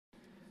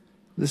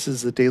This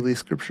is the daily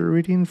scripture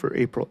reading for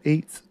April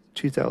 8th,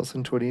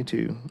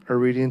 2022. Our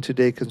reading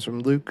today comes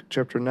from Luke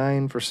chapter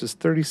 9, verses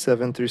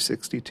 37 through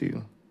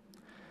 62.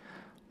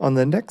 On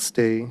the next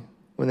day,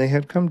 when they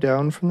had come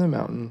down from the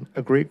mountain,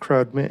 a great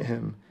crowd met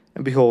him,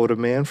 and behold, a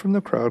man from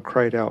the crowd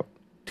cried out,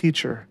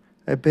 "Teacher,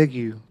 I beg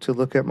you to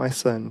look at my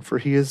son, for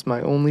he is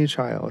my only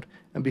child.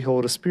 And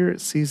behold, a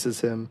spirit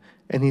seizes him,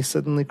 and he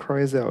suddenly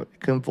cries out. It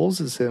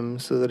convulses him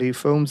so that he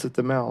foams at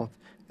the mouth,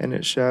 and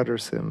it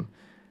shatters him,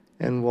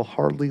 and will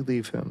hardly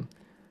leave him.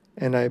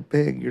 And I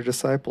beg your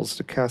disciples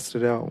to cast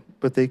it out,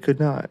 but they could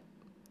not."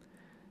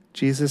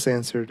 Jesus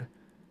answered,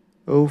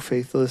 "O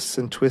faithless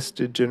and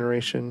twisted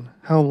generation,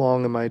 how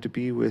long am I to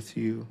be with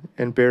you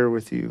and bear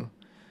with you?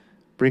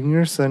 Bring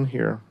your son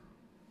here."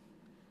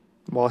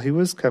 While he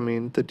was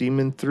coming, the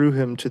demon threw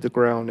him to the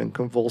ground and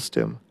convulsed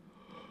him.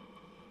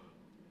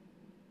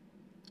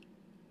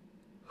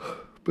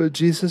 But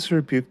Jesus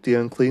rebuked the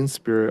unclean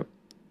spirit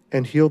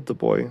and healed the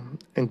boy,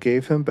 and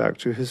gave him back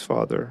to his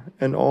father,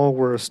 and all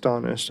were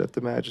astonished at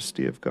the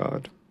majesty of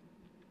God.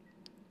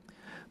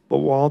 But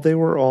while they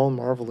were all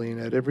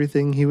marveling at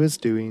everything he was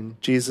doing,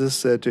 Jesus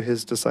said to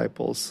his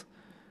disciples,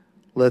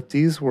 "Let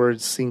these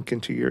words sink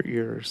into your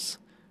ears.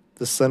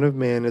 The Son of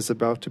Man is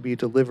about to be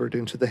delivered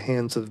into the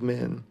hands of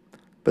men."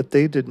 But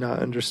they did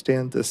not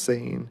understand this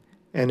saying,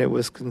 and it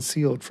was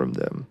concealed from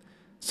them,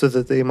 so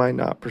that they might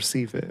not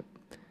perceive it.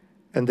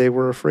 And they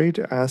were afraid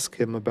to ask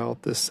him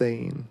about this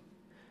saying.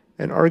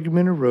 An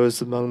argument arose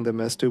among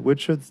them as to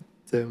which of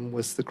them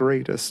was the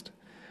greatest.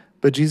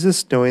 But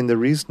Jesus, knowing the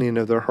reasoning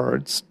of their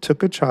hearts,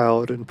 took a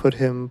child and put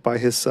him by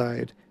his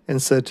side,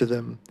 and said to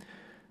them,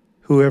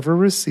 "Whoever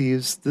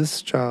receives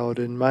this child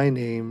in my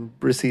name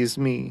receives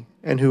me,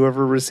 and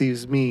whoever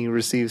receives me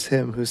receives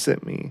him who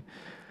sent me.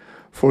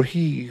 For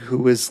he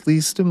who is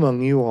least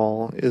among you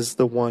all is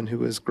the one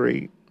who is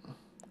great."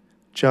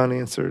 John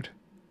answered,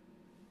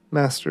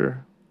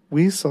 "Master,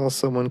 we saw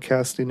someone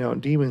casting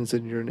out demons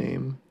in your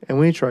name, and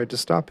we tried to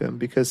stop him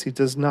because he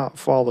does not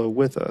follow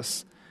with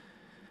us."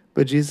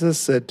 But Jesus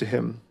said to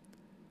him,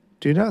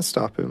 "Do not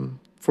stop him,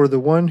 for the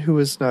one who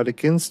is not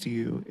against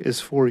you is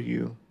for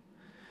you."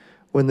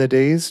 When the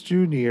days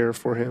drew near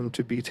for him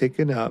to be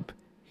taken up,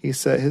 he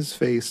set his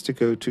face to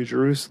go to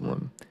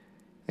Jerusalem.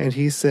 And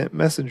he sent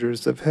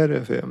messengers ahead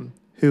of him,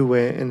 who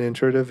went and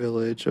entered a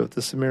village of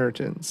the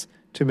Samaritans,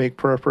 to make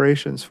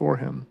preparations for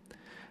him.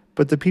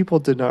 But the people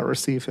did not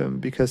receive him,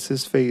 because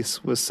his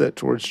face was set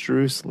towards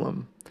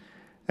Jerusalem.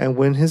 And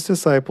when his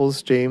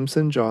disciples James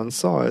and John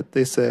saw it,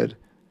 they said,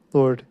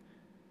 "Lord,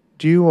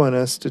 do you want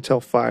us to tell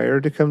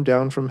fire to come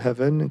down from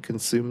heaven and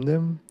consume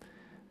them?"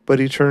 But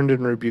he turned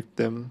and rebuked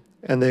them,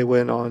 and they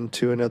went on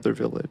to another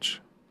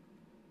village.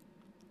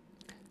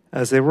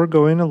 As they were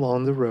going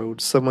along the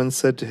road, someone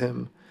said to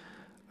him,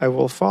 "I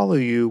will follow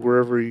you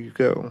wherever you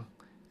go."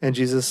 And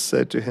Jesus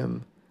said to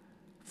him,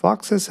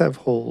 "Foxes have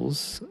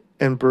holes,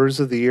 and birds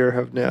of the air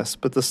have nests,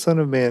 but the Son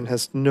of Man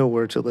has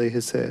nowhere to lay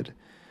his head."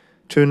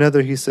 To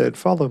another he said,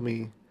 "Follow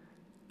me."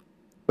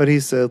 But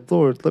he said,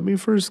 "Lord, let me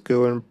first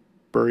go and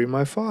bury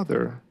my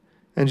father."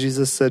 And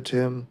Jesus said to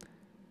him,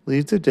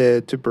 "Leave the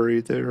dead to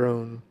bury their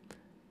own.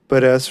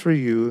 But as for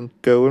you,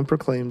 go and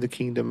proclaim the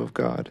kingdom of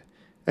God."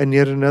 And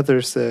yet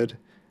another said,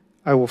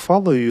 "I will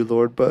follow you,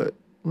 Lord, but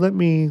let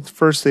me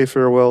first say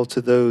farewell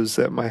to those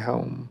at my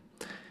home."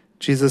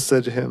 Jesus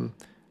said to him,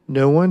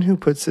 "No one who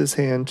puts his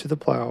hand to the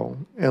plow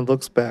and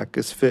looks back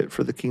is fit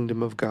for the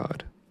kingdom of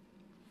God."